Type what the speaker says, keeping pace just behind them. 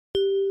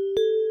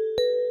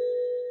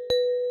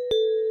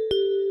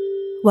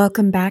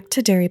Welcome back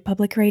to Derry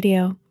Public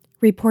Radio.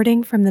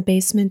 Reporting from the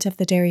basement of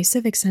the Derry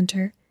Civic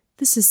Center,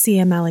 this is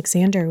CM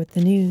Alexander with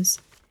the news.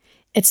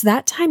 It's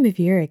that time of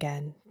year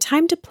again,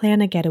 time to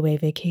plan a getaway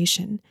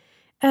vacation.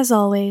 As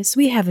always,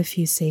 we have a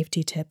few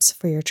safety tips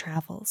for your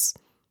travels.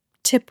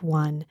 Tip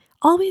 1.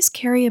 Always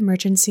carry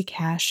emergency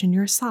cash in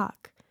your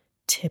sock.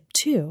 Tip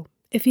 2.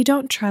 If you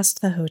don't trust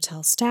the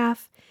hotel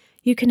staff,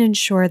 you can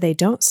ensure they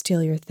don't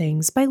steal your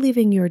things by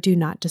leaving your Do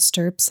Not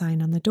Disturb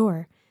sign on the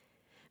door.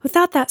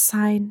 Without that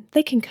sign,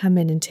 they can come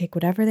in and take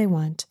whatever they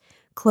want.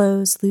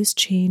 Clothes, loose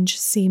change,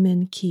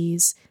 semen,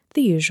 keys,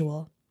 the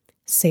usual.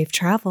 Safe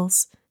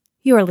travels.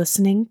 You are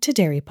listening to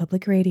Derry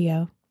Public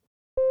Radio.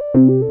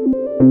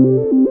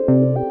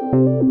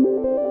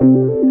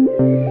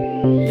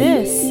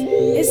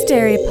 This is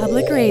Derry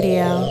Public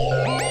Radio.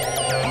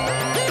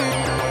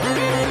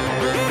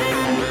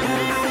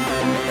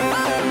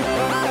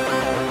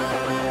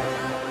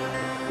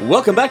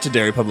 Welcome back to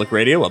Derry Public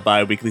Radio, a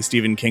bi-weekly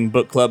Stephen King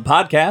book club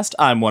podcast.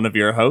 I'm one of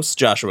your hosts,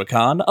 Joshua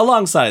Kahn,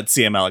 alongside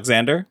CM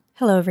Alexander.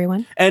 Hello,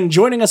 everyone. And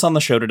joining us on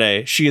the show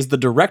today, she is the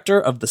director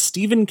of the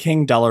Stephen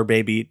King Dollar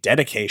Baby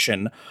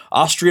Dedication.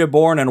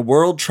 Austria-born and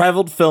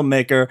world-traveled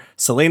filmmaker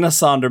Selena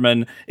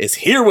Sonderman is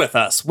here with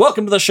us.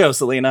 Welcome to the show,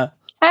 Selena.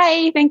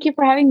 Hi, thank you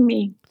for having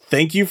me.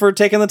 Thank you for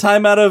taking the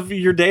time out of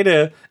your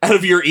day out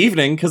of your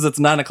evening, because it's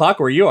 9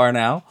 o'clock where you are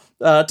now,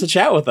 to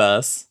chat with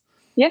us.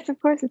 Yes,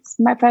 of course. It's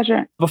my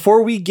pleasure.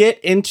 Before we get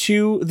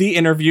into the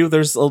interview,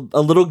 there's a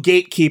little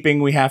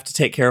gatekeeping we have to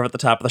take care of at the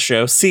top of the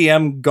show.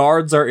 CM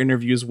guards our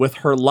interviews with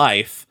her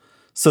life,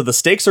 so the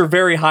stakes are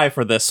very high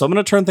for this. So I'm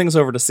going to turn things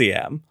over to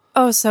CM.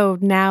 Oh, so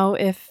now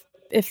if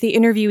the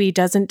interviewee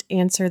doesn't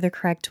answer the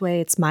correct way,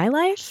 it's my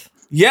life?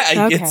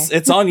 Yeah, okay.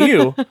 It's on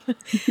you.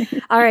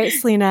 All right,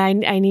 Selena,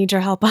 I need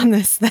your help on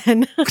this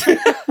then.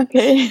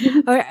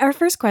 Okay. Our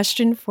first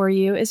question for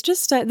you is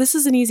just, this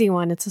is an easy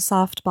one. It's a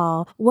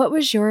softball. What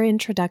was your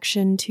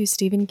introduction to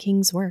Stephen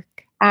King's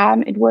work?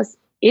 It was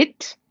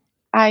It.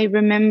 I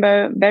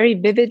remember very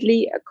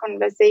vividly a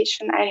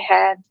conversation I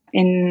had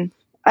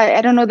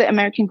I don't know the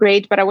American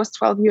grade, but I was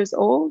 12 years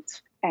old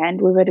and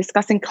we were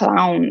discussing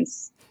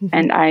clowns.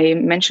 And I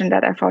mentioned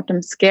that I thought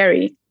them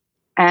scary.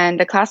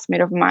 And a classmate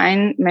of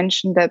mine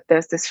mentioned that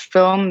there's this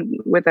film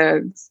with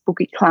a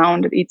spooky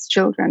clown that eats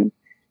children.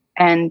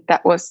 And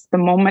that was the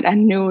moment I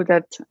knew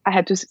that I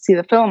had to see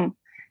the film.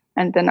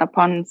 And then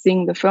upon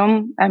seeing the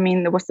film,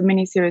 there was the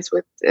miniseries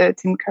with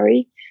Tim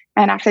Curry.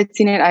 And after I'd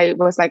seen it, I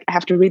was like, I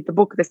have to read the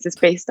book this is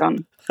based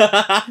on.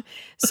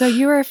 So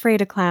you were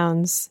afraid of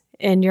clowns.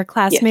 And your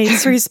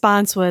classmate's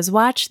response was,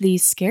 watch the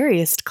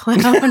scariest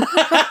clown.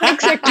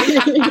 Exactly.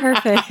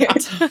 Perfect.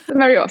 It's a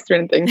very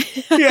Austrian thing.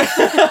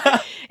 Yeah.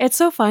 It's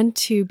so fun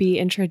to be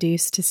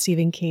introduced to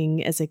Stephen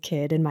King as a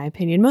kid, in my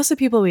opinion. Most of the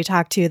people we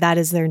talk to, that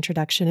is their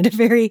introduction at a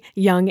very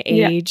young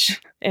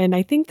age. Yeah. And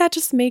I think that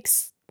just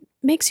makes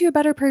you a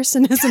better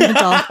person as an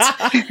adult.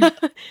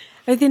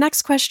 The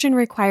next question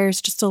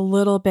requires just a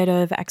little bit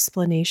of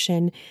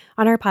explanation.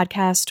 On our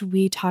podcast,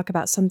 we talk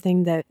about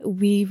something that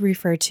we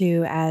refer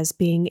to as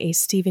being a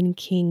Stephen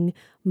King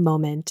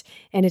moment.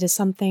 And it is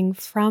something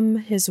from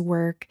his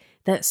work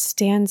that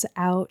stands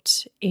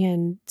out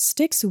and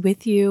sticks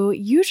with you,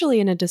 usually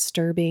in a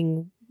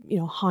disturbing,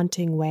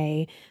 haunting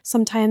way.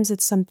 Sometimes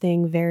it's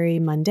something very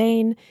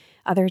mundane.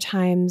 Other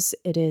times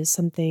it is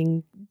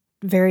something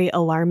very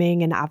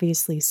alarming and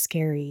obviously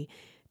scary.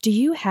 Do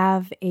you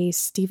have a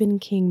Stephen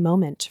King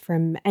moment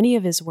from any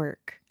of his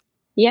work?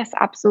 Yes,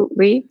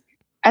 absolutely.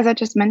 As I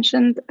just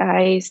mentioned,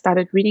 I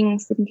started reading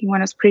Stephen King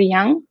when I was pretty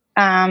young.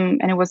 And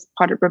it was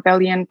part of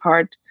rebellion,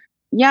 part,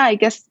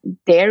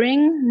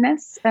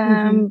 daringness.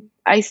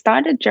 I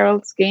started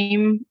Gerald's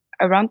Game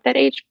around that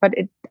age, but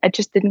it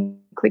just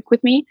didn't click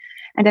with me.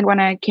 And then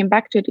when I came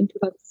back to it in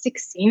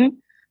 2016,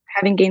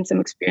 having gained some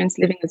experience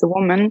living as a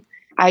woman,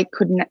 I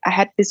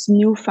had this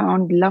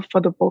newfound love for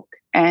the book,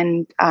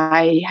 and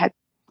I had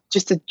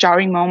just a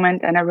jarring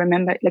moment. And I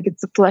remember,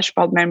 it's a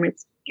flashbulb memory.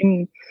 It's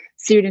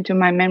seared into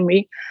my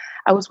memory.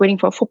 I was waiting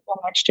for a football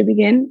match to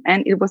begin,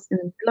 and it was in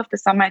the middle of the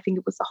summer. I think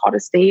it was the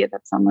hottest day of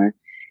that summer.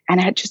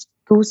 And I had just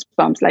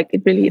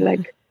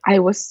goosebumps. I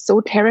was so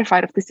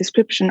terrified of this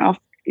description of,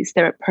 is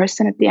there a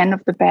person at the end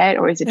of the bed,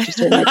 or is it just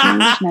an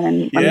imagination? And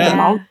then when her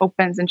mouth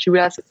opens and she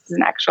realizes it's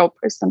an actual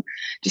person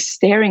just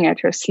staring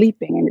at her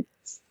sleeping. And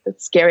it's the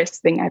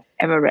scariest thing I've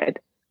ever read.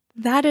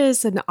 That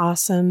is an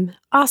awesome,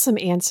 awesome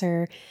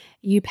answer.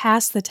 You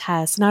passed the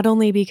test, not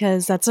only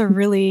because that's a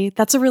really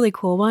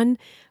cool one,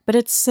 but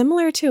it's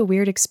similar to a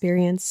weird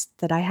experience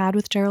that I had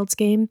with Gerald's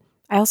Game.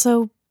 I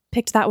also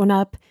picked that one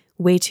up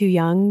way too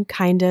young,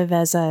 kind of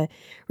as a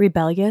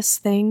rebellious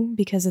thing,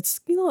 because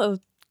it's, a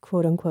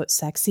quote unquote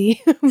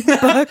sexy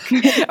book.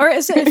 Or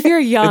if you're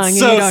young and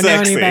so you don't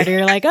sexy. know any better,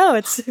 you're like, oh,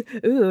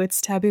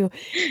 it's taboo.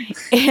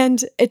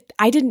 And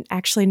I didn't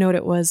actually know what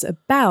it was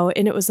about.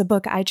 And it was a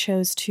book I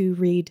chose to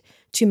read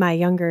to my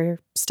younger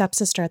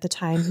stepsister at the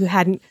time who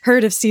hadn't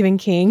heard of Stephen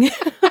King.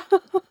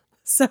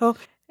 So,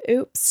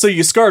 oops. So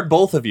you scarred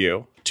both of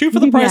you. 2 for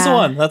the price of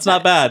 1. That's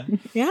not bad.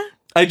 Yeah.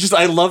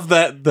 I love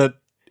that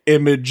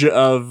image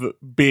of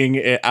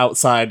being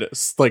outside,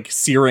 like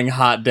searing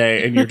hot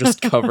day, and you're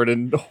just covered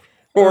in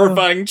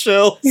horrifying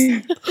chills.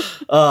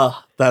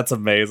 That's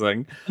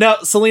amazing. Now,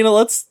 Selena,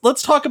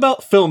 let's talk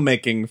about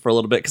filmmaking for a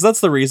little bit, because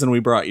that's the reason we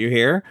brought you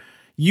here.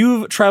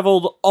 You've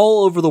traveled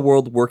all over the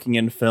world working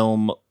in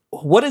film.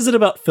 What is it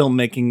about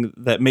filmmaking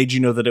that made you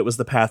know that it was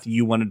the path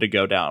you wanted to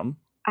go down?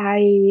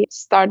 I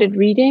started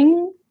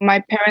reading.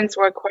 My parents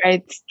were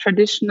quite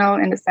traditional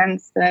in the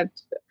sense that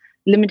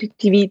limited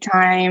TV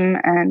time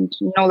and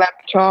no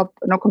laptop,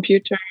 no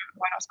computer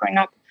when I was growing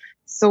up.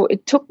 So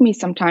it took me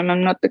some time. I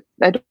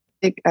don't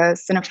think a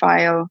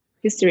cinephile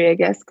history, I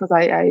guess, because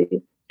I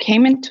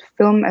came into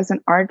film as an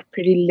art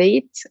pretty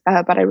late,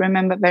 but I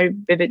remember very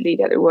vividly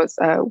that it was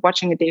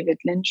watching a David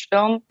Lynch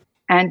film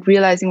and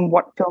realizing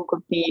what film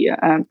could be.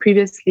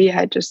 Previously, I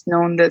had just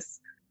known this.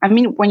 I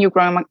mean, when you're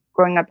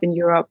growing up in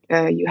Europe,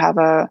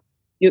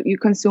 you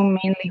consume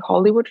mainly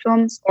Hollywood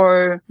films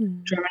or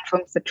German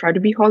films that try to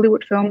be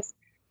Hollywood films.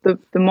 The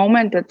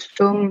moment that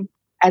film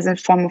as a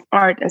form of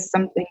art, as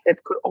something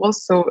that could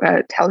also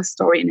tell a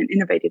story in an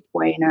innovative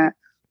way,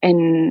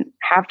 and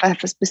have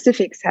a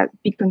specifics,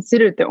 be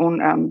considered their own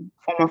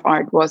form of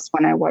art, was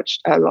when I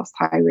watched Lost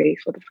Highway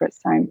for the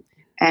first time.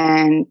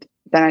 And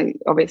then I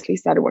obviously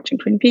started watching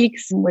Twin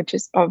Peaks, which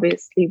is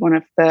obviously one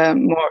of the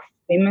more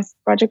famous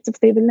projects of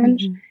David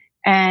Lynch. Mm-hmm.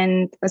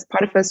 And as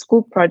part of a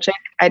school project,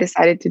 I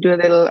decided to do a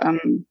little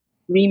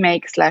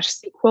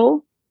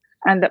remake/sequel.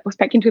 And that was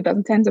back in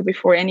 2010, so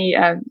before any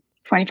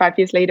 25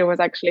 years later was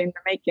actually in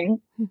the making.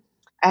 Mm-hmm.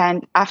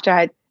 And after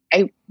I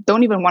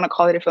don't even want to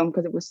call it a film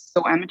because it was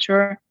so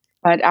amateur.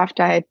 But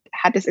after I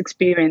had this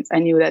experience, I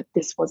knew that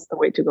this was the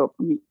way to go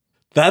for me.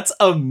 That's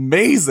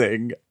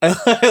amazing.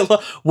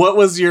 What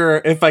was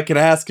if I could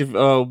ask,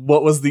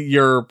 what was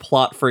your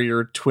plot for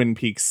your Twin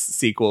Peaks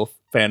sequel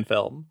fan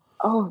film?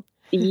 Oh,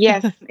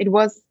 yes. It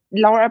was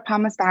Laura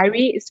Palmer's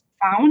diary is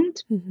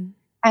found,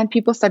 and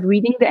people start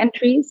reading the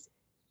entries,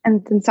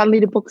 and then suddenly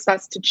the book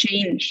starts to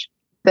change.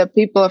 The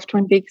people of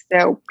Twin Peaks,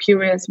 they're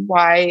curious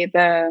why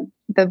the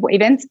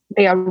events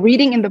they are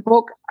reading in the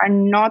book are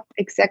not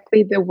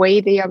exactly the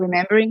way they are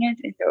remembering it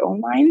in their own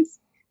minds.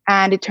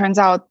 And it turns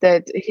out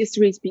that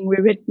history is being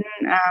rewritten,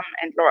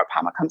 and Laura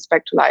Palmer comes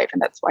back to life,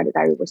 and that's why the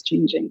diary was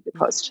changing,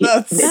 because she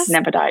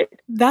never died.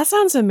 That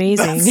sounds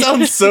amazing. That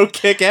sounds so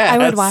kick-ass. I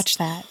would watch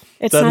that.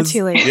 It's not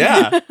too late.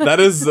 Yeah,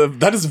 that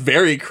is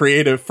very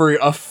creative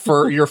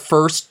for your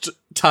first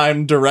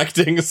time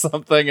directing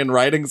something and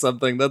writing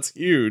something. That's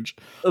huge.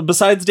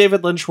 Besides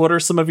David Lynch, what are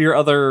some of your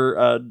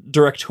other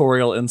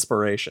directorial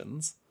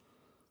inspirations?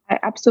 I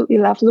absolutely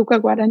love Luca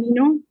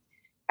Guadagnino.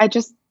 I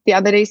just the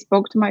other day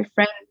spoke to my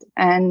friend,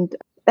 and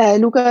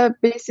Luca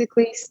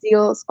basically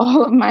steals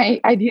all of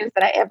my ideas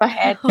that I ever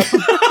had.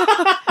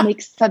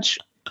 Makes such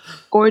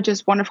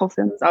gorgeous, wonderful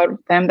films out of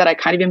them that I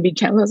can't even be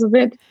jealous of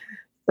it.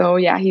 So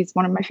yeah, he's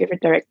one of my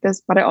favorite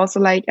directors. But I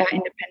also like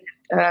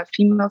independent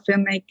female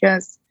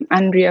filmmakers,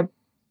 Andrea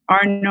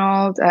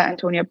Arnold,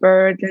 Antonia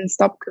Bird, Lynn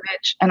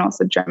Stopkovich, and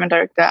also German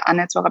director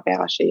Annette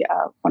Zora-Berhache,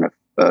 one of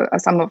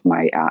some of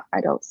my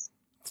idols.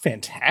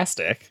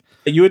 Fantastic.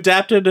 You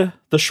adapted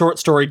the short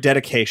story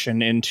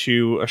Dedication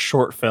into a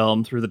short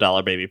film through the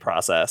Dollar Baby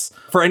process.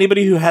 For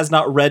anybody who has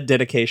not read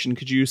Dedication,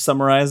 could you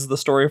summarize the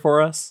story for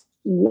us?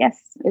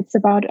 Yes, it's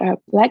about a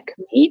black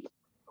maid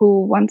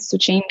who wants to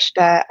change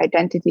the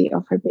identity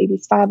of her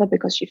baby's father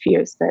because she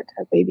fears that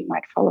her baby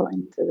might follow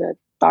into the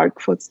dark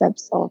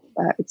footsteps of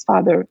its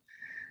father.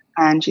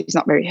 And she's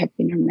not very happy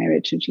in her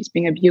marriage, and she's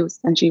being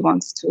abused, and she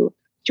wants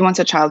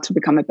her child to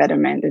become a better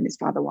man than his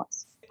father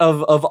was.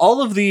 Of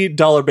all of the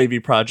Dollar Baby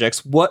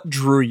projects, what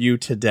drew you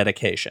to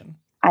Dedication?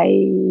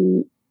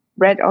 I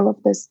read all of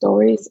the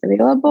stories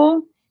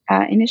available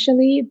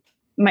initially.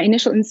 My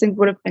initial instinct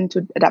would have been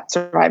to adapt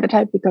Survivor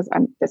Type because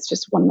that's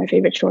just one of my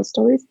favorite short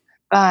stories.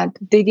 But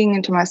digging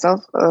into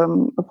myself,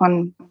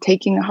 upon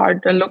taking a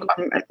harder look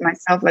at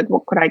myself, like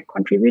what could I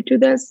contribute to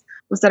this,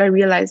 was that I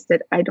realized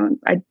that I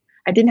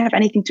didn't have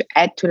anything to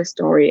add to the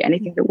story,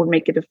 anything that would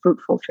make it a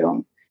fruitful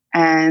film.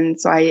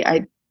 And so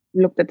I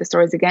looked at the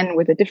stories again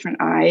with a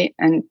different eye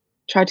and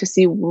tried to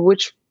see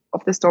which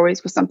of the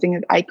stories was something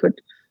that I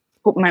could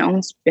put my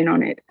own spin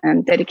on it.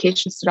 And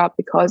Dedication stood out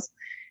because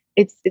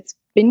it's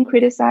been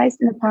criticized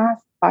in the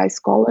past by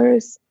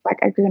scholars, like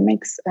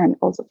academics and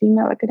also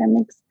female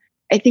academics.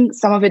 I think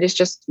some of it is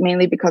just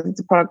mainly because it's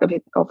a product of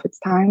its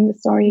time, the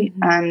story.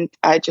 Mm-hmm. And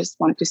I just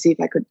wanted to see if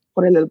I could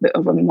put a little bit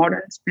of a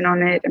modern spin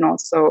on it and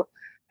also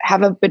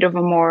have a bit of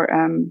a more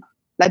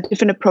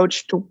different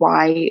approach to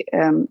why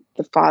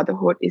the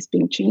fatherhood is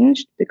being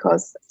changed,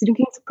 because Stephen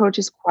King's approach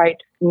is quite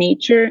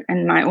nature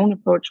and my own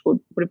approach would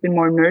have been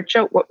more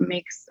nurture. What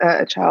makes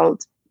a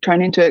child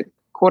turn into a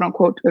quote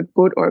unquote a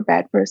good or a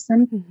bad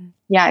person? Mm-hmm.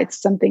 Yeah,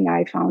 it's something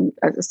I found,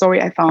 a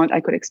story I found I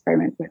could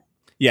experiment with.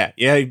 Yeah.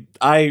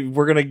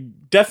 We're going to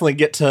definitely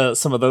get to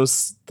some of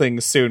those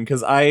things soon,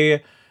 because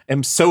I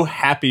am so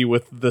happy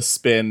with the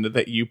spin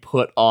that you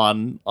put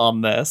on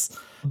this.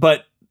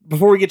 But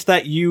Before we get to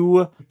that,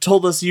 you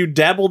told us you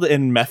dabbled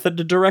in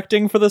method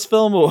directing for this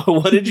film.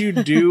 What did you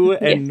do,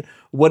 and Yes.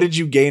 what did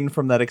you gain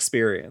from that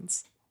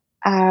experience?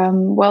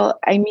 Well,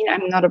 I mean,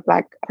 I'm not a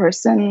Black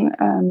person,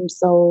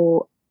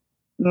 so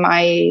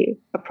my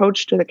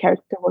approach to the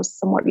character was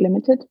somewhat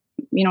limited.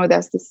 You know,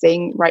 there's this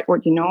saying, write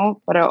what you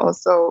know, but I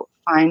also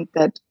find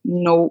that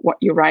know what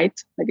you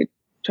write, like it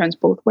turns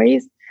both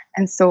ways.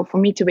 And so for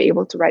me to be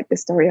able to write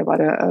this story about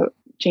a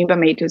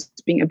chambermaid who's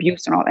being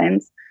abused on all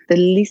ends, the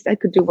least I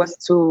could do was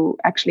to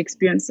actually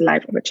experience the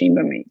life of a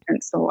chambermaid.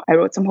 And so I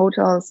wrote some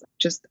hotels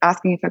just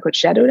asking if I could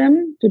shadow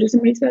them to do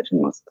some research.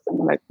 And most of them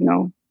were like,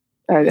 no,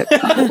 that's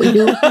not what we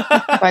do. So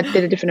I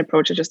did a different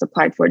approach. I just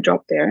applied for a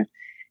job there.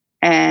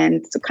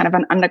 And so kind of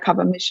an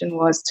undercover mission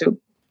was to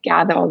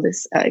gather all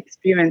this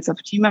experience of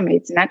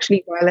chambermaids. And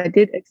actually, while I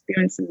did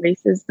experience some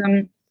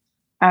racism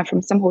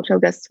from some hotel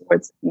guests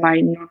towards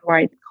my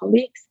non-white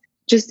colleagues,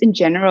 just in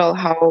general,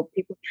 how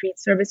people treat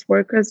service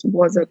workers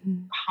was a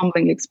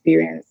humbling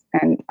experience.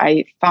 And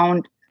I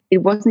found it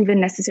wasn't even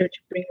necessary to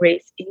bring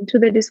race into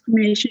the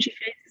discrimination she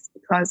faces,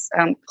 because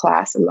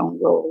class alone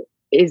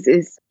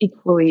is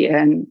equally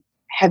a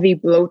heavy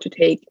blow to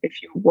take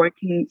if you're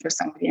working for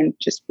somebody and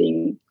just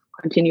being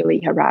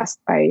continually harassed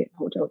by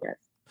hotel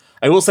guests.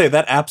 I will say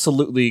that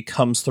absolutely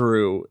comes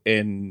through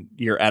in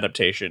your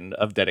adaptation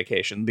of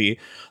Dedication.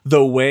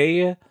 The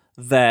way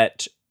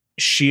that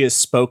she is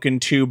spoken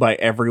to by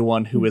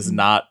everyone who is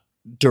not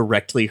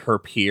directly her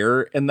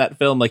peer in that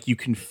film, like you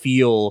can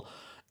feel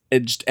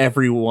just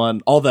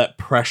everyone, all that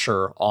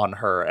pressure on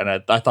her.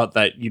 And I thought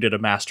that you did a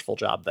masterful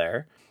job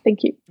there.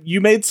 Thank you. You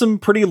made some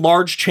pretty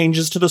large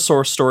changes to the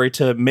source story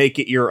to make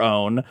it your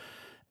own,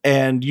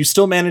 and you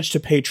still managed to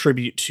pay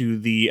tribute to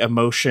the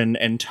emotion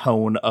and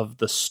tone of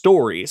the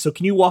story. So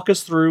can you walk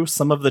us through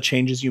some of the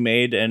changes you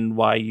made and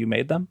why you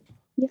made them?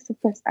 Yes, of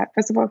course.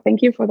 First of all,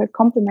 thank you for the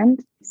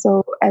compliment.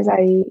 So as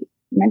I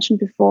mentioned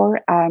before,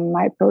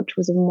 my approach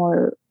was a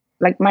more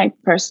like my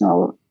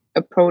personal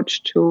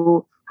approach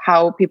to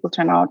how people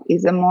turn out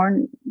is a more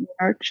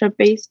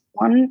nurture-based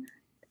one.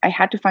 I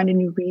had to find a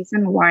new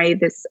reason why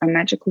this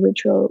magical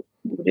ritual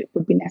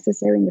would be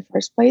necessary in the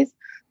first place.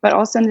 But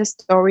also in the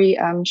story,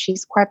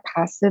 she's quite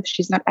passive.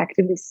 She's not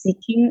actively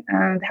seeking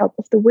the help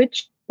of the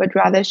witch, but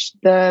rather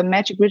the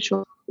magic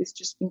ritual is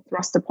just being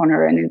thrust upon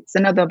her, and it's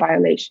another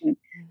violation.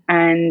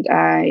 And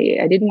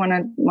I didn't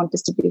want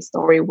this to be a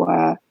story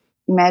where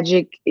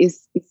magic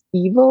is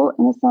evil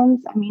in a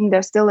sense. I mean,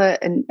 there's still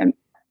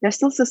there's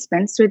still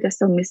suspense to it. There's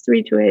still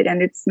mystery to it,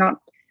 and it's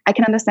not. I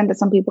can understand that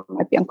some people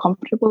might be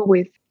uncomfortable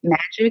with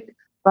magic,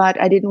 but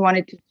I didn't want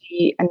it to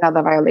be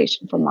another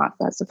violation for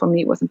Martha. So for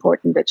me, it was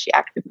important that she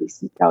actively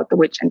seek out the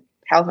witch and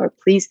tell her,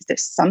 please, is there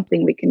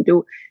something we can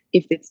do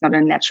if it's not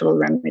a natural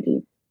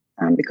remedy?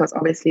 Because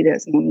obviously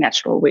there's no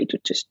natural way to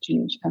just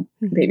change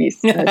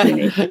babies'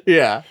 DNA.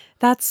 Yeah.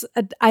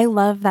 I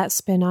love that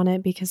spin on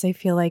it, because I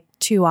feel like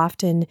too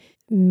often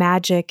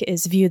magic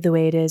is viewed the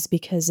way it is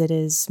because it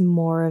is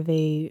more of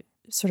a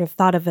sort of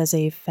thought of as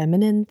a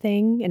feminine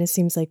thing. And it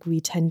seems like we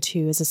tend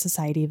to, as a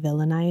society,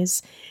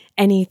 villainize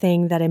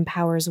anything that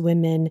empowers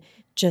women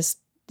just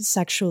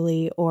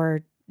sexually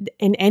or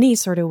in any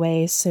sort of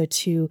way. So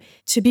to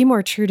be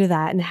more true to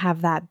that and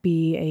have that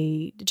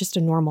be just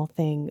a normal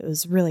thing, it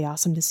was really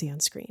awesome to see on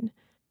screen.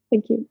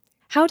 Thank you.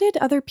 How did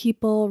other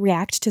people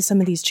react to some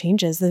of these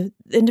changes? The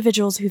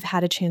individuals who've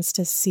had a chance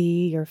to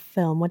see your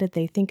film, what did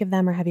they think of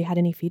them, or have you had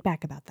any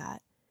feedback about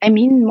that? I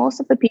mean, most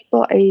of the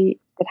people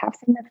that have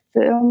seen the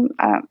film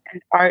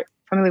and are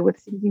familiar with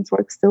Stephen King's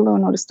work still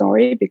don't know the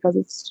story because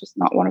it's just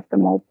not one of the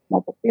more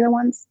popular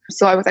ones.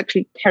 So I was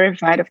actually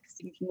terrified of the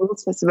Stephen King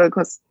Rules Festival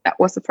because that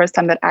was the first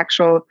time that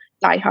actual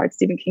diehard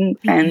Stephen King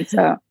fans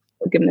were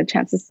given a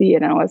chance to see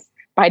it. And I was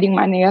biting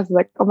my nails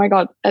like, oh my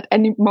God, at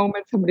any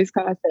moment somebody's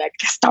going to say like,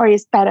 the story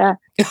is better,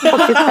 the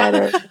book is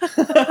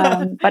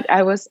better. But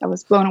I was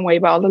blown away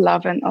by all the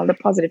love and all the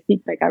positive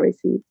feedback I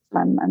received.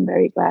 I'm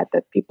very glad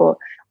that people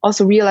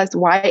also realized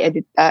why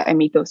I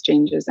made those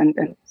changes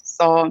and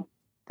saw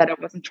that I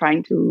wasn't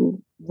trying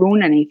to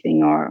ruin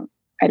anything or,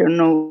 I don't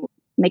know,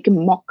 make a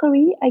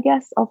mockery, I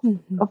guess, of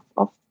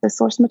the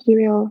source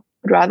material.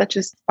 But rather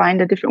just find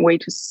a different way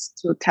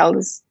to tell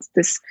this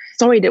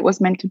story that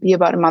was meant to be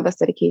about a mother's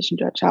dedication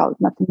to her child,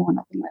 nothing more,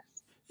 nothing less.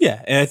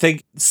 Yeah, and I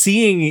think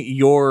seeing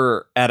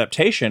your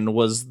adaptation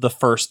was the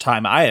first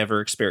time I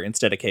ever experienced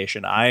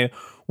dedication. I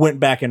went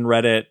back and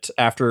read it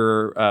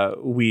after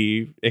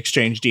we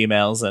exchanged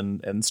emails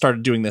and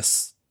started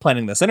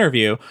planning this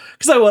interview,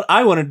 because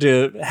I wanted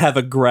to have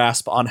a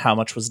grasp on how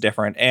much was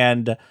different.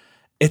 And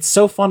it's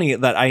so funny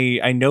that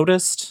I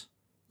noticed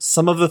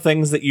some of the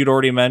things that you'd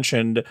already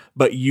mentioned,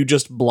 but you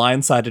just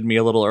blindsided me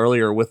a little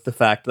earlier with the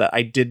fact that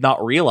I did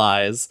not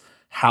realize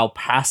how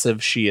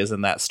passive she is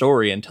in that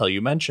story until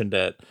you mentioned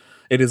it.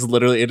 It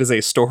is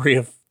a story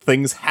of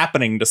things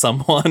happening to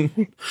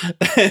someone.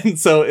 And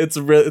so it's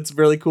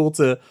really cool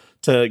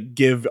to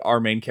give our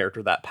main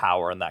character that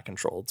power and that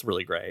control. It's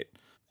really great.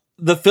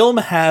 The film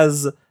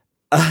has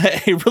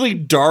a really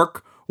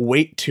dark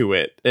weight to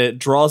it. It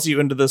draws you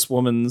into this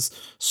woman's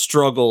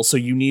struggle, so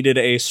you needed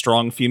a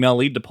strong female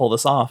lead to pull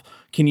this off.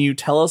 Can you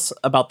tell us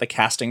about the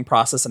casting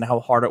process and how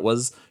hard it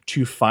was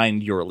to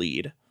find your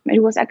lead?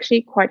 It was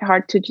actually quite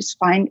hard to just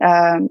find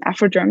an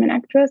Afro-German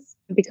actress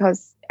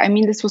because, I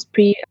mean, this was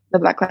pre the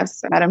Black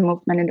Lives Matter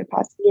movement in the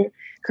past year,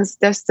 because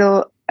there's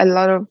still a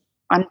lot of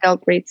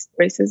undealt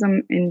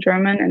racism in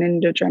German and in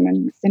the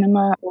German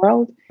cinema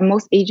world. And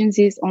most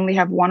agencies only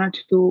have one or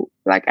two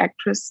black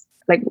actresses,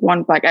 like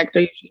one black actor,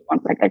 usually one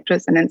black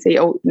actress, and then say,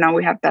 oh, now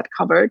we have that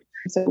covered.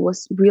 So it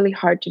was really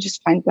hard to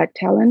just find black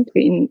talent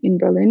in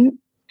Berlin.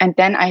 And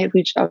then I had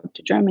reached out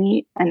to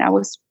Germany, and I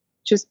was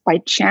just by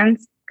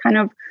chance kind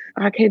of,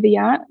 Raquel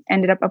Villar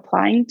ended up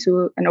applying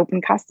to an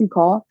open casting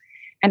call.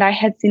 And I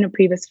had seen a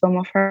previous film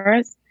of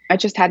hers. I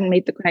just hadn't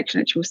made the connection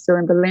that she was still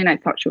in Berlin. I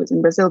thought she was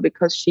in Brazil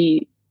because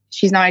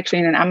she's now actually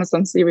in an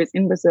Amazon series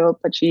in Brazil,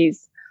 but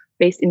she's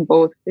based in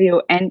both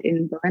Rio and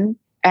in Berlin.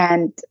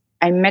 And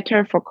I met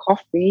her for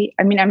coffee.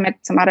 I mean, I met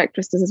some other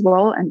actresses as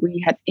well, and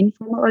we had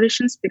informal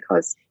auditions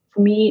because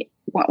for me,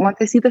 once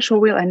I see the show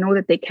reel, I know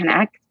that they can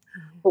act.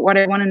 But what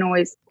I want to know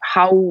is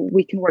how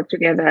we can work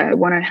together. I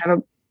want to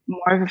have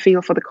more of a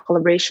feel for the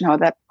collaboration, how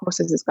that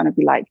process is going to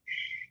be like.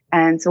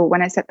 And so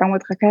when I sat down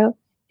with Raquel,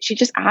 she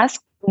just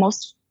asked the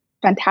most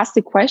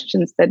fantastic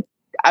questions that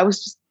I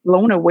was just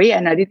blown away,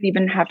 and I didn't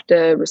even have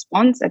the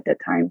response at that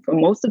time for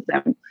most of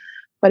them.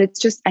 But it's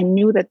just, I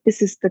knew that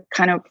this is the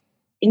kind of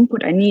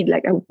input I need.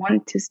 Like, I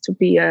want this to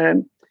be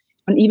on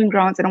even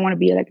grounds. I don't want to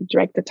be like a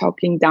director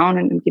talking down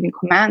and giving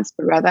commands,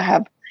 but rather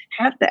have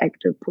the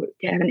actor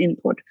have an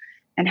input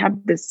and have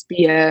this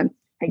be a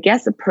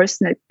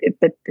person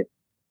that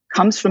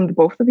comes from the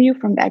both of you,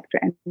 from the actor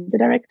and the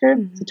director,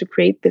 so to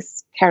create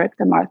this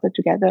character Martha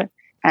together.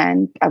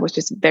 And I was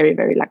just very,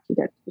 very lucky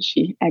that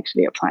she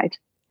actually applied.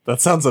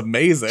 That sounds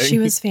amazing. She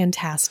was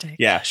fantastic.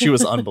 Yeah, she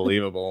was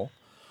unbelievable.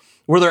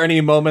 Were there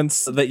any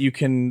moments that you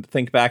can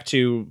think back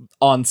to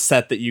on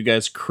set that you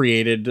guys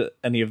created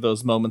any of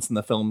those moments in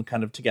the film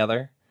kind of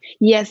together?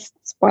 Yes,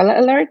 spoiler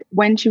alert.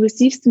 When she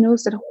receives the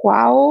news that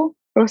João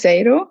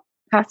Roseiro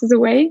passes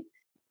away,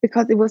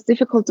 because it was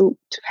difficult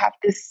to have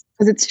this,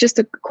 because it's just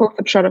a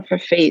close-up shot of her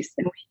face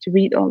and we need to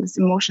read all these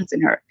emotions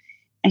in her.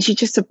 And she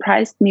just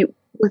surprised me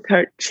with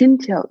her chin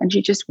tilt, and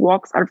she just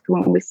walks out of the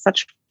room with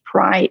such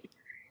pride.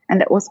 And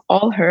that was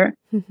all her.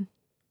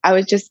 I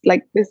was just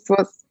like, this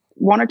was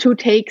one or two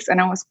takes and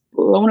I was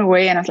blown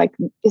away. And I was like,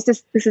 this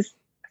is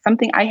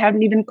something I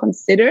haven't even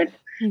considered,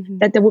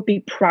 that there would be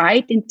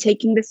pride in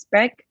taking this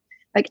back.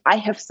 Like, I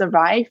have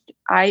survived.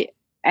 I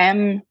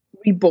am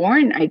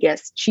reborn, I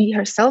guess. She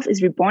herself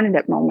is reborn in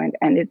that moment.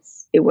 And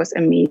it was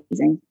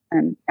amazing.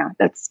 And yeah,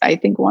 that's, I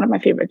think, one of my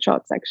favorite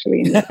shots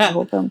actually in the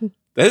whole film.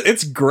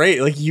 It's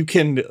great. Like,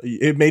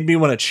 it made me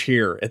want to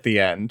cheer at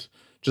the end.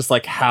 Just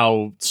like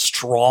how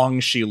strong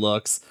she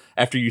looks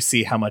after you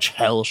see how much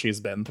hell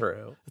she's been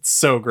through. It's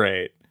so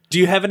great. Do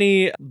you have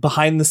any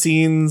behind the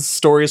scenes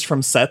stories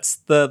from sets,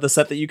 the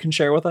set that you can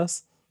share with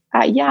us?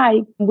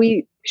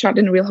 We shot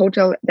in a real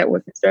hotel that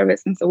was in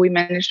service. And so we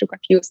managed to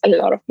confuse a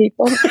lot of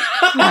people.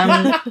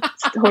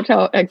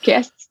 Hotel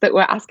guests that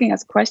were asking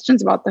us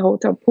questions about the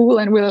hotel pool.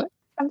 And we're like,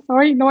 I'm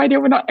sorry, no idea.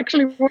 We're not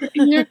actually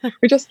working here.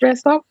 We're just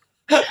dressed up.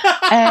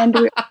 And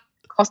we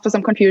caused for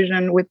some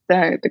confusion with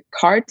the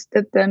cart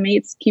that the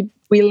maids keep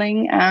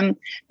wheeling,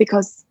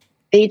 because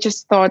they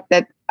just thought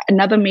that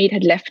another maid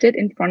had left it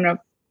in front of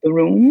the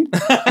room.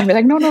 And we're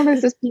like, no,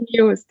 this is being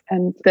used.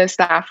 And the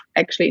staff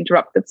actually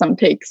interrupted some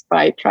takes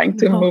by trying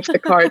to move the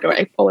cart or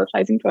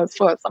apologizing to us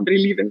for somebody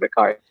leaving the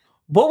cart.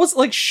 What was it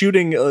like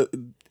shooting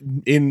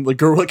in like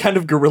kind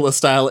of guerrilla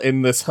style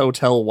in this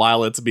hotel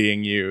while it's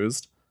being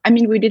used? I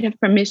mean, we did have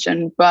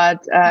permission,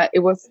 but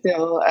it was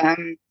still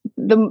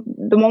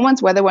the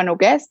moments where there were no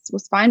guests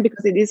was fine,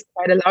 because it is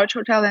quite a large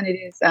hotel, and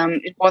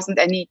it wasn't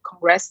any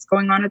congress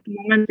going on at the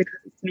moment, because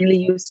it's mainly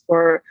used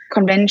for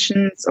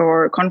conventions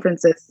or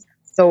conferences.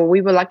 So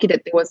we were lucky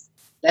that there was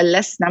a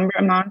less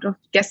amount of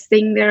guests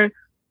staying there.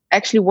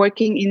 Actually,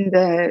 working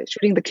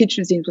shooting the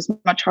kitchen scenes was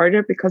much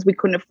harder because we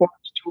couldn't afford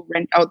to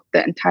rent out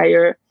the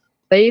entire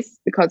place,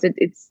 because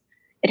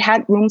it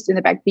had rooms in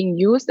the back being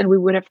used, and we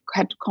would have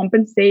had to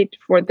compensate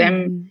for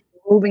them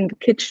moving the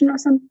kitchen or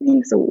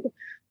something. So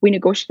we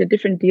negotiated a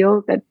different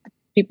deal that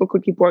people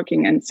could keep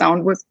working, and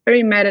sound was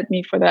very mad at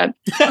me for that,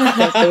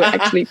 because there were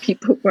actually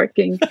people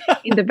working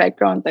in the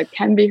background that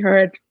can be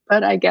heard,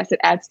 but I guess it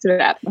adds to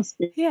the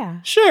atmosphere.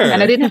 Yeah, sure.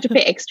 And I didn't have to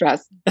pay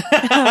extras.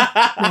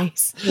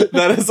 Nice.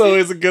 That is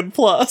always a good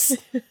plus.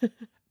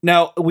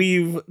 Now,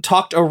 we've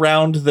talked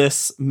around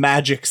this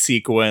magic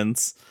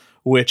sequence,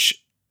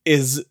 which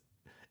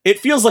it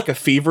feels like a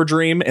fever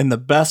dream in the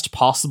best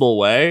possible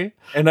way.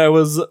 And I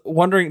was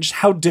wondering, just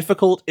how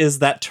difficult is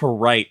that to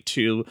write,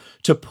 to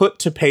put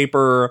to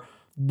paper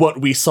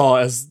what we saw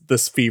as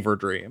this fever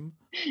dream?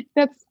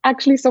 That's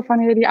actually so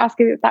funny that you ask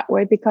it that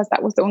way, because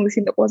that was the only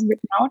thing that wasn't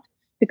written out,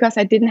 because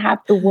I didn't have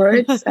the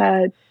words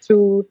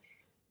to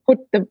put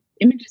the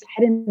images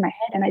I had in my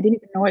head, and I didn't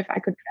even know if I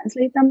could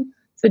translate them.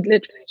 So it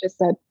literally just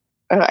said,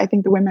 I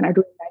think the women are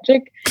doing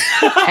magic.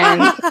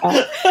 And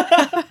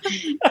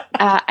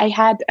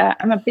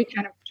I'm a big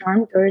fan of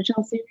Charmed, the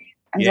original series.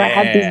 And so I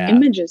had these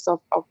images of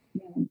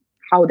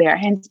how their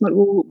hands would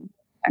move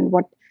and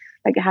what,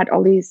 like I had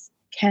all these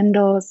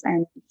candles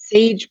and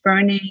sage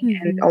burning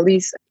and all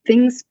these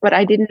things, but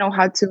I didn't know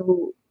how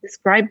to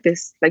describe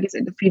this. Like, it's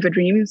a fever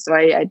dream. So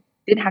I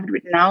did have it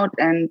written out,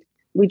 and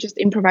we just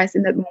improvised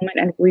in that moment.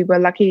 And we were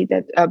lucky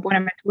that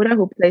Buenaventura,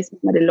 who plays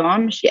Mama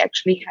Delorme, she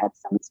actually had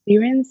some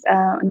experience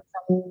in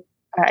some,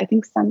 I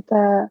think,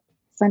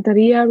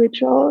 Santeria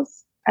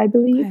rituals, I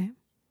believe. Okay.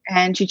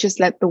 And she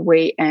just led the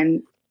way,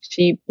 and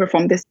she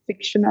performed this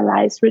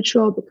fictionalized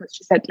ritual because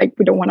she said, like,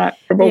 we don't want to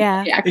provoke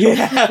the actual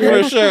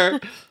for sure.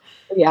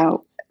 Yeah,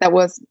 that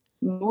was,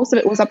 most of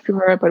it was up to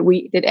her, but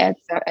we did add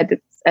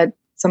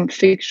some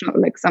fictional,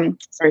 like some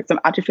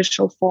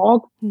artificial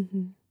fog.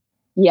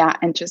 Yeah,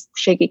 and just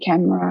shaky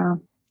camera.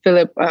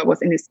 Philip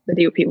the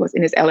DOP was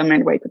in his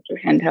element, where he could do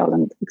handheld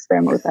and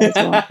experiment with that as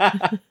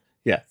well.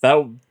 Yeah,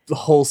 the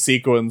whole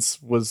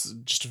sequence was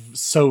just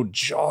so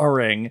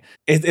jarring.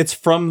 It's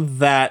from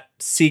that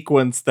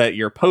sequence that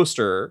your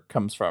poster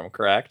comes from,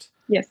 correct?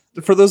 Yes.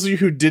 For those of you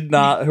who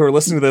are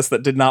listening to this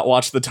that did not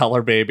watch The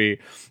Dollar Baby,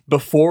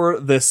 before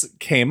this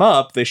came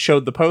up, they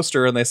showed the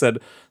poster and they said,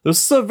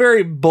 this is a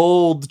very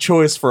bold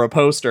choice for a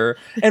poster.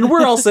 And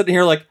we're all sitting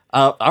here like,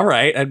 all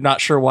right, I'm not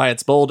sure why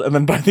it's bold. And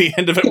then by the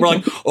end of it, we're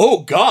like,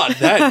 oh God,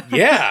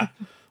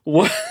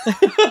 what?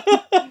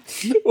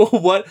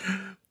 What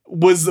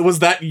was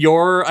that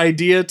your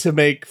idea to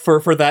make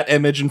for that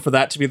image and for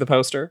that to be the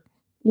poster?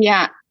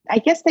 Yeah, I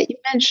guess the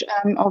image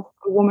of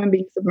a woman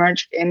being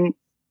submerged in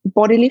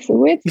bodily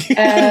fluids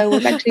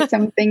was actually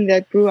something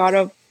that grew out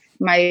of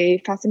my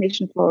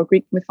fascination for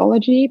Greek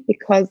mythology,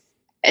 because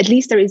at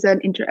least there is a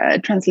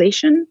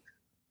translation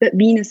that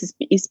Venus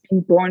is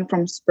being born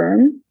from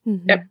sperm.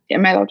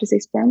 Am I allowed to say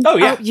sperm? Oh,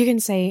 yeah. You can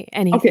say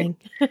anything.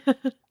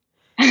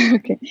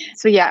 Okay.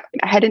 So yeah,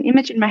 I had an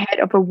image in my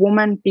head of a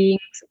woman being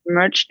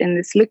submerged in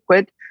this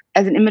liquid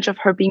as an image of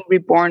her being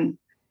reborn.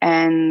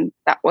 And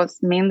that was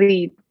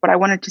mainly what I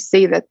wanted to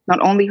say, that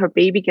not only her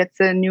baby gets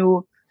a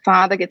new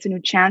father, gets a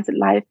new chance at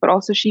life, but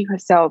also she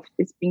herself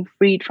is being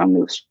freed from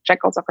those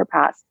shackles of her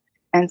past.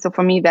 And so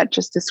for me, that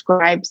just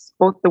describes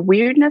both the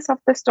weirdness of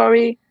the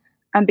story,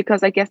 and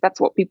because I guess that's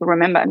what people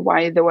remember, and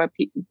why there were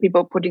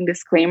people putting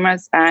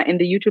disclaimers in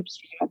the YouTube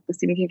stream at the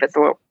Stephen King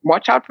Festival.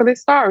 Watch out for this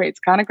story; it's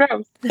kind of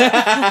gross.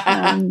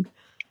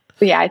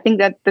 But yeah, I think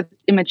that the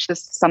image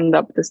just summed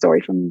up the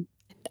story for me.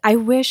 I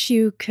wish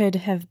you could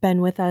have been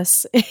with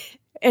us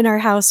in our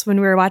house when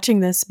we were watching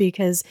this,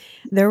 because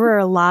there were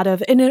a lot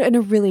of, in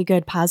a really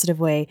good, positive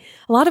way,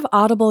 a lot of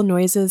audible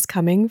noises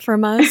coming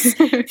from us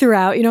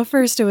throughout.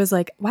 First it was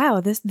like, wow,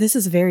 this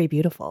is very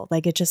beautiful.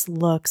 Like, it just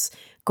looks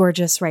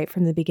gorgeous right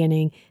from the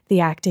beginning.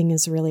 The acting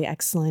is really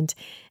excellent.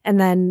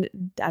 And then,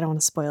 I don't want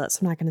to spoil it, so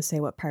I'm not going to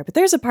say what part, but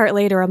there's a part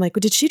later I'm like,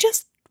 well, did she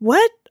just,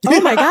 what?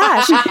 Oh my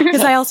gosh.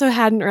 Because I also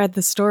hadn't read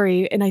the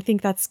story, and I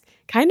think that's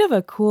kind of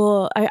a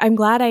cool, I'm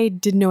glad I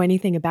didn't know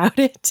anything about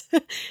it.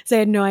 So I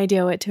had no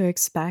idea what to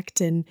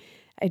expect. And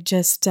I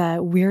just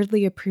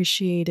weirdly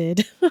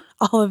appreciated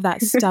all of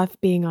that stuff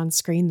being on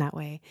screen that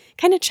way.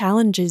 Kind of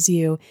challenges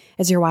you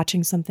as you're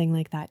watching something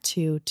like that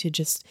too, to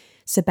just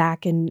sit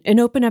back and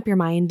open up your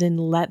mind and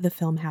let the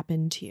film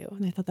happen to you.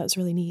 And I thought that was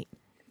really neat.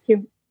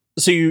 Thank you.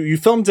 So you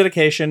filmed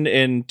Dedication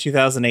in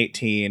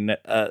 2018.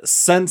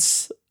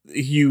 Since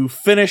you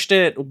finished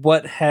it,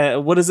 what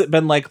has it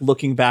been like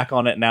looking back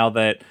on it now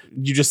that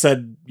you just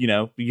said,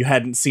 you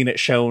hadn't seen it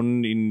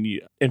shown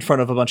in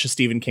front of a bunch of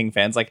Stephen King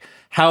fans? Like,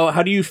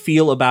 how do you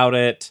feel about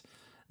it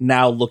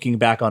now, looking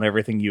back on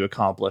everything you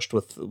accomplished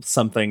with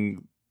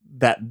something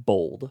that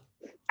bold?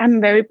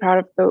 I'm very proud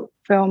of the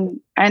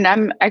film, and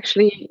I'm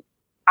actually,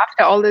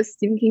 after all this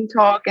Stephen King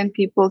talk and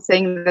people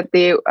saying that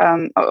they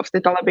of the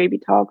Dollar Baby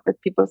talk,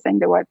 that people saying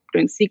they were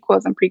doing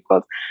sequels and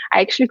prequels,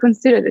 I actually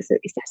consider this.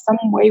 Is there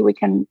some way we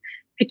can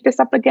pick this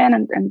up again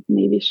and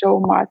maybe show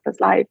Martha's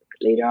life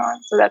later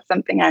on? So that's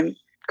something I'm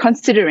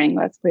considering.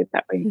 Let's put it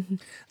that way.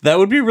 That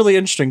would be really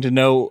interesting to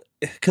know,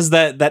 because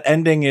that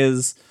ending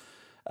is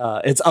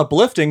it's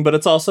uplifting, but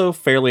it's also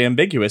fairly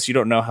ambiguous. You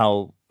don't know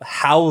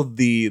how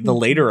the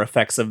later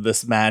effects of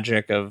this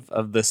magic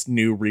of this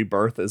new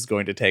rebirth is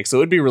going to take. So it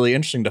would be really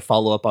interesting to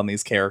follow up on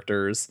these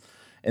characters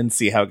and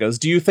see how it goes.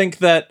 Do you think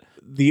that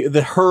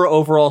her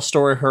overall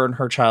story, her and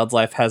her child's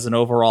life, has an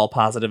overall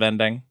positive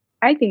ending?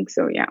 I think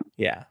so, yeah.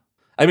 Yeah.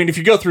 I mean, if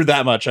you go through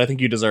that much, I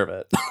think you deserve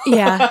it.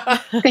 Yeah.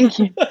 Thank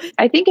you.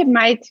 I think it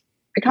might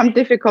become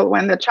difficult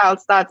when the child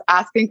starts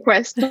asking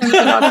questions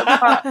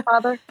about the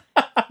father.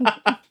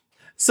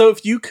 So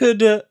if you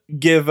could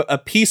give a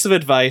piece of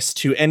advice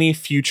to any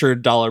future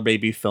Dollar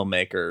Baby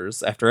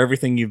filmmakers after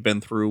everything you've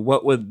been through,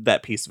 what would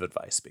that piece of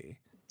advice be?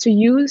 To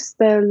use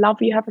the love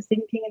you have for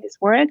Stephen King in his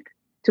work,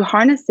 to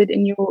harness it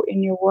in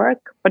your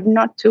work, but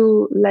not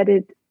to let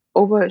it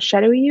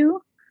overshadow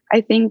you.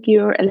 I think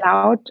you're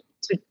allowed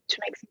to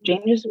make some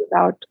changes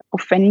without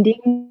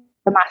offending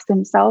the master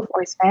himself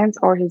or his fans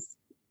or his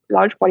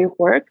large body of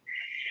work.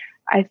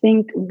 I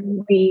think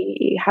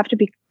we have to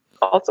be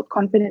also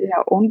confident in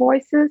our own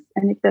voices.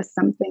 And if there's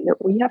something that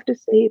we have to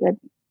say that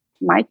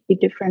might be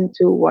different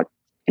to what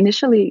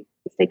initially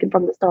is taken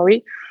from the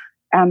story,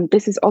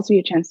 this is also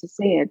your chance to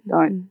say it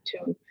or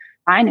to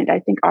find it. I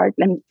think art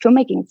and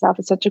filmmaking itself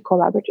is such a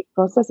collaborative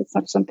process. It's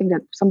not something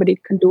that somebody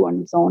can do on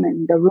his own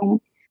in the room.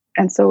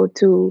 And so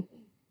to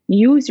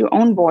use your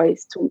own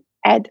voice to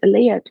add a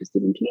layer to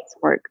Stephen King's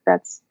work,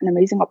 that's an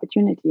amazing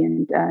opportunity,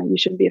 and you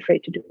shouldn't be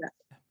afraid to do that.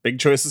 Big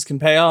choices can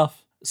pay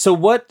off. So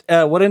what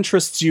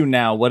interests you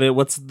now?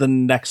 What's the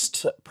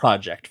next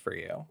project for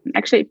you?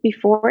 Actually,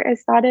 before I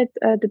started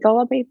The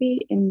Dollar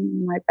Baby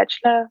in my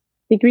bachelor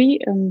degree,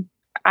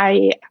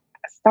 I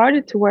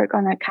started to work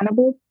on a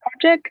cannibal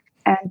project,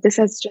 and this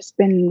has just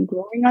been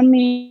growing on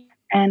me.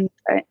 And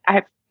I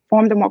have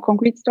formed a more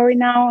concrete story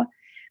now,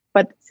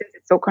 but since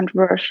it's so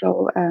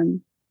controversial,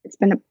 it's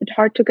been a bit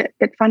hard to get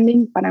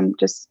funding. But I'm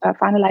just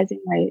finalizing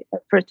my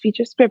first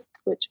feature script,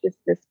 which is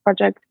this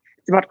project.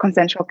 It's about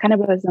consensual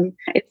cannibalism.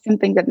 It's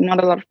something that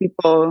not a lot of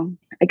people,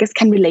 I guess,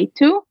 can relate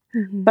to.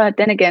 Mm-hmm. But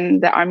then again,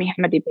 the Armie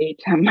Hammer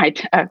debate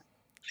might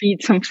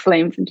feed some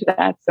flames into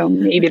that. So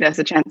maybe there's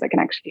a chance I can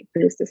actually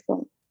produce this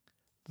film.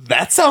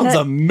 That sounds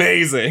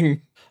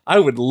amazing. I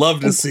would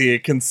love to see a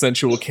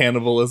consensual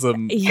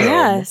cannibalism film.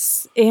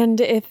 Yes. And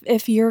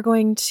if you're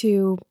going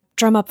to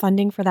drum up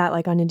funding for that,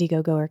 like on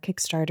Indiegogo or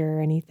Kickstarter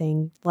or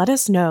anything, let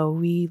us know.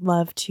 We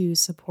love to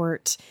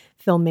support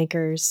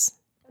filmmakers.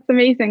 That's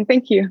amazing.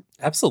 Thank you.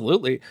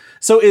 Absolutely.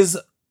 So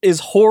is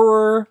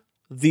horror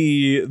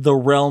the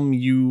realm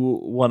you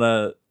want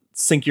to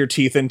sink your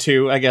teeth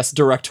into, I guess,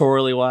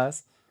 directorially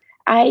wise?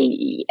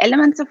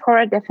 Elements of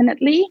horror,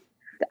 definitely.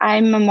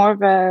 I'm more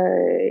of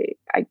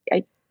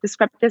I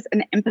describe this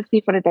an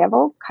empathy for the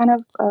devil kind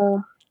of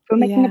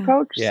filmmaking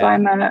approach. Yeah. So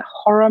I'm a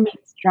horror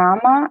meets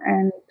drama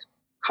and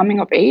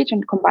coming of age,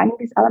 and combining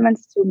these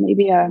elements to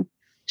maybe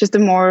just a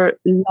more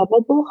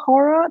lovable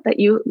horror that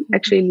you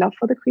actually love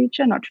for the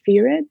creature, not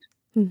fear it.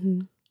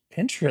 Mm-hmm.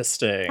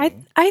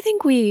 Interesting. I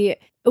think we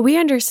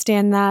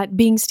understand that,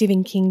 being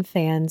Stephen King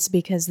fans,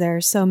 because there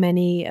are so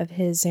many of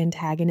his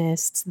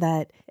antagonists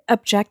that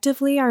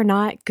objectively are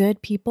not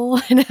good people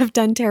and have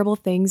done terrible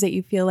things that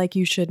you feel like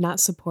you should not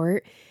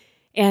support.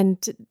 And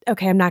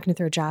okay, I'm not going to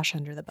throw Josh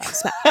under the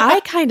bus, but I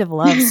kind of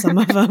love some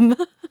of them.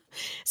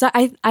 So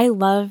I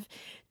love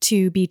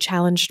to be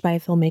challenged by a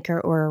filmmaker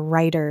or a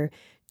writer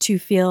to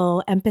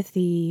feel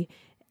empathy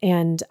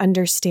and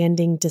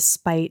understanding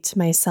despite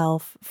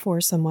myself for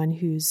someone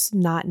who's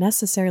not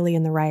necessarily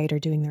in the right or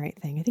doing the right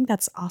thing. I think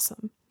that's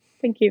awesome.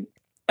 Thank you.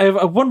 I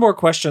have one more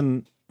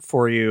question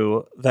for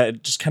you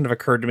that just kind of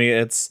occurred to me.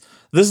 This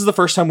is the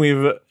first time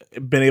we've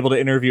been able to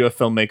interview a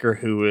filmmaker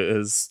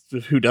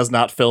who does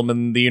not film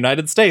in the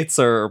United States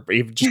or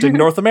even just in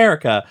North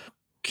America.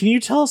 Can you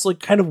tell us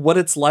like kind of what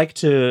it's like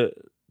to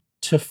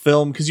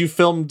film? Because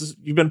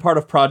you've been part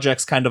of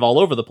projects kind of all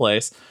over the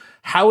place.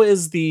 How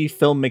is the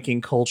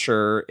filmmaking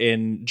culture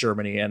in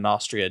Germany and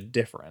Austria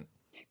different?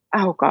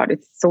 Oh God,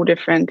 it's so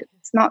different.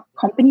 It's not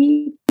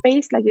company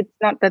based. Like, it's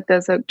not that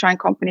there's a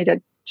giant company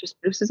that just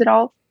produces it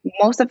all.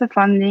 Most of the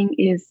funding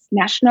is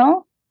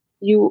national.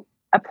 You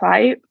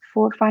apply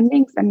for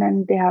fundings, and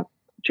then they have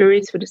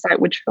juries who decide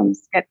which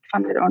films get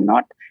funded or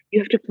not. You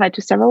have to apply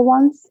to several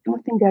ones. I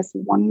don't think there's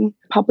one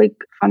public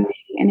funding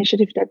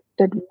initiative that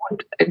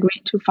would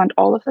agree to fund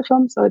all of the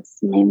films. So it's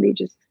mainly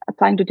just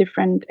applying to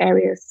different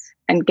areas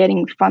and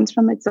getting funds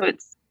from it. So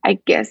it's, I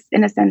guess,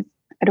 in a sense,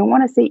 I don't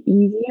want to say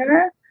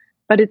easier,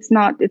 but it's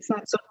not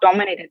so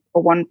dominated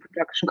for one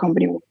production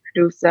company or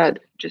producer that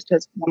just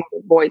has one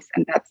voice,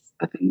 and that's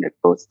a thing that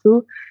goes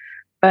through.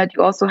 But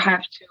you also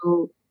have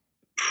to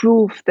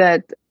prove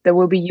that there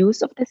will be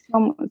use of this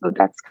film. So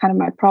that's kind of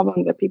my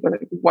problem, that people are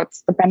like,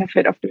 what's the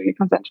benefit of doing a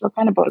consensual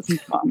cannibalism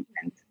film?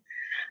 And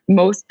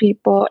most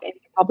people in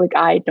the public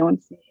eye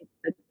don't see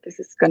that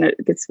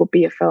this will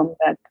be a film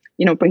that,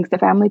 brings the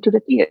family to the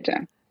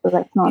theater. So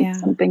that's not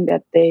something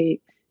that they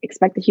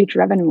expect a huge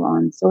revenue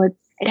on. So it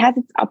has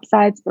its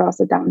upsides, but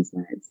also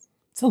downsides.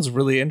 Sounds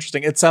really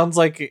interesting. It sounds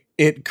like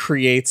it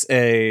creates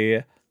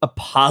a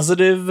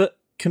positive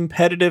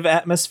competitive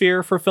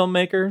atmosphere for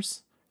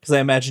filmmakers. Because I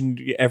imagine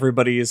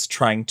everybody is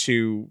trying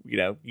to,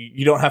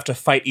 you don't have to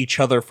fight each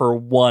other for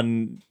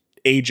one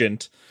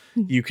agent.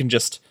 You can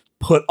just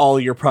put all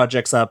your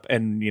projects up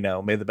and,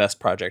 may the best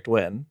project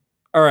win.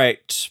 All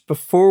right.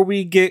 Before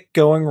we get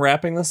going,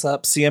 wrapping this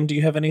up, CM, do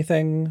you have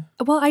anything?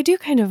 Well, I do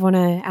kind of want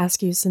to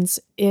ask you, since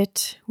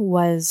it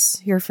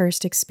was your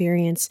first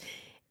experience,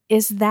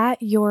 is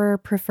that your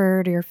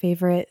preferred or your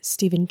favorite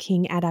Stephen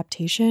King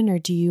adaptation, or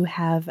do you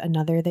have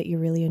another that you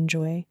really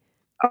enjoy?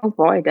 Oh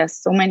boy, there's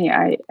so many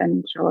I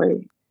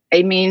enjoy.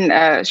 I mean,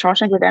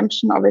 Shawshank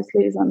Redemption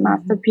obviously is a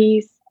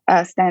masterpiece.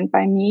 Stand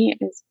By Me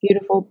is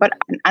beautiful, but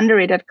an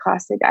underrated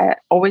classic I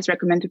always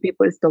recommend to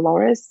people is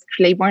Dolores.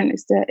 Claiborne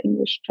is the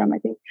English term, I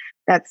think.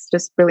 That's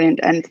just brilliant.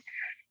 And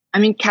I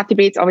mean, Kathy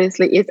Bates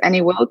obviously is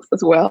Annie Wilkes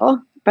as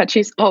well, but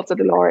she's also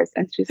Dolores,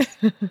 and she's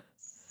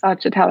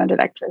such a talented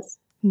actress.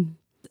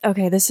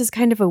 Okay, this is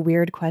kind of a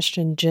weird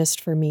question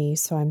just for me,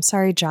 so I'm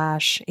sorry,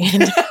 Josh,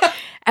 and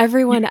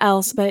everyone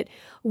else. But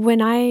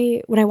when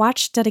I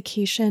watched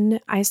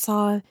Dedication, I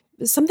saw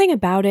something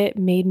about it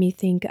made me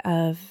think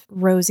of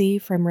Rosie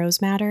from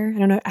Rose Matter. I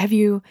don't know. Have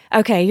you?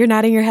 Okay, you're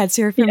nodding your head,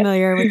 so you're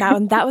familiar with that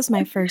one. That was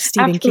my first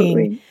Stephen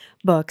King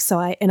book, so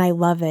I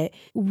love it.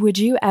 Would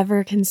you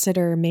ever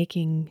consider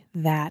making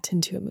that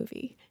into a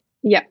movie?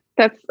 Yeah,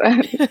 that's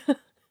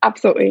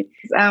absolutely.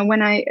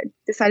 When I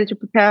decided to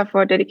prepare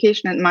for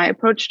Dedication and my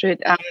approach to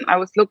it, I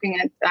was looking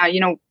at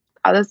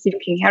other Stephen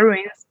King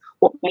heroines,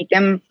 what made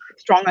them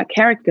stronger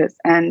characters,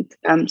 and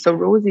so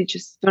Rosie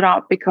just stood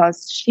out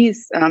because she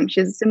has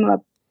a similar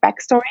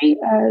backstory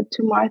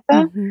to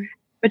Martha.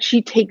 But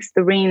she takes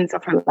the reins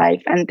of her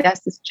life, and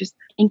there's this just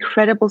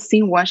incredible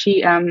scene where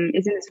she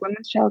is in this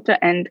women's shelter,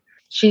 and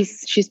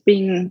she's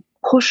being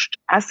pushed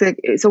as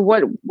so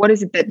what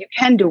is it that you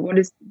can do? What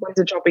is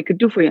a job we could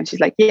do for you? And she's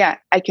like, yeah,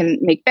 I can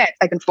make beds,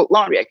 I can fold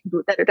laundry, I can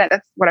do that.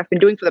 That's what I've been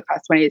doing for the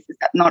past 20 years. Is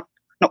that not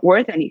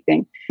worth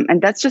anything?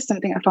 And that's just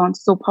something I found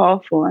so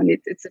powerful. And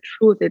it's the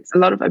truth. It's a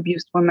lot of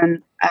abused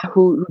women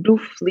who do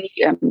flee.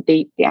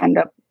 They end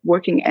up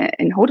working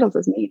in hotels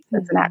as maids.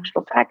 That's an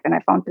actual fact. And I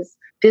found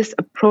this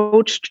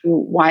approach to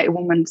why a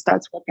woman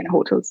starts working in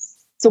hotels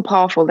so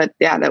powerful that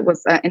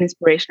was an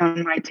inspiration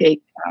on my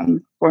take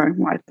for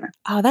Martha.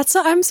 Oh,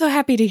 I'm so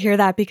happy to hear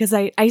that, because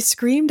I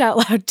screamed out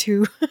loud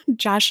to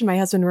Josh and my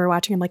husband when we were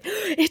watching. I'm like,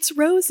 it's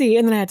Rosie.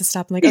 And then I had to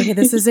stop. I'm like, okay,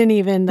 this isn't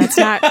even, it's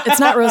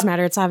not Rose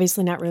Matter. It's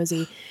obviously not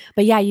Rosie.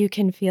 But yeah, you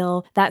can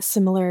feel that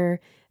similar,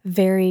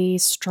 very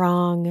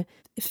strong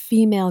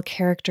female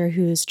character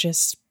who's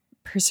just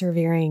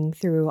persevering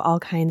through all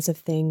kinds of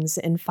things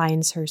and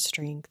finds her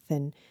strength.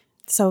 And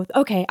so,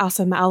 okay,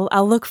 awesome.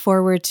 I'll look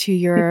forward to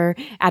your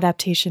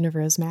adaptation of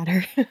Rose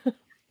Matter.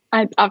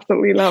 I'd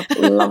absolutely love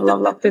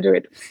to do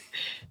it.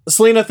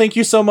 Selena, thank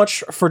you so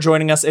much for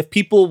joining us. If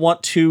people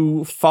want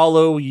to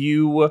follow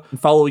you,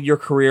 follow your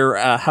career,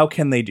 how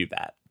can they do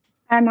that?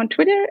 I'm on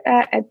Twitter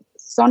at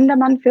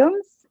Sondermann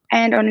Films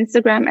and on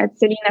Instagram at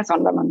Selena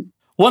Sondermann.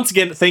 Once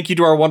again, thank you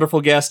to our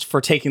wonderful guest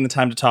for taking the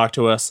time to talk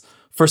to us.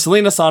 For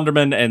Selena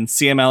Sondermann and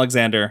CM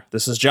Alexander,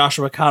 this is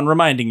Joshua Kahn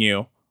reminding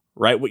you,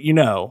 write what you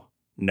know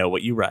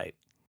what you write.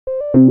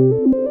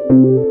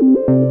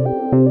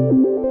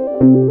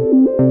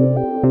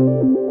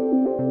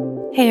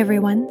 Hey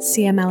everyone,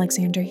 CM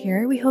Alexander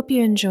here. We hope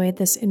you enjoyed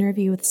this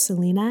interview with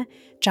Selena.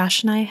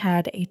 Josh and I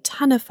had a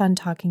ton of fun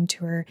talking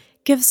to her.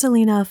 Give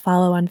Selena a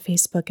follow on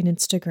Facebook and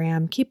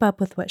Instagram, keep up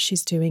with what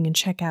she's doing, and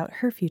check out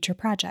her future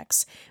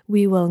projects.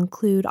 We will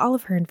include all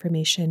of her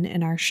information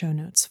in our show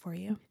notes for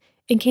you.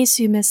 In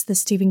case you missed the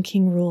Stephen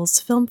King Rules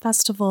Film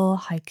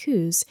Festival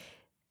haikus,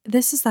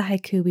 this is the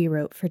haiku we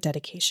wrote for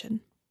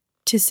Dedication.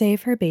 To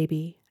save her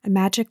baby, a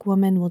magic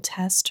woman will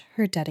test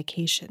her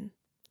dedication.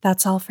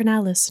 That's all for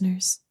now,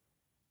 listeners.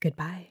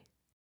 Goodbye.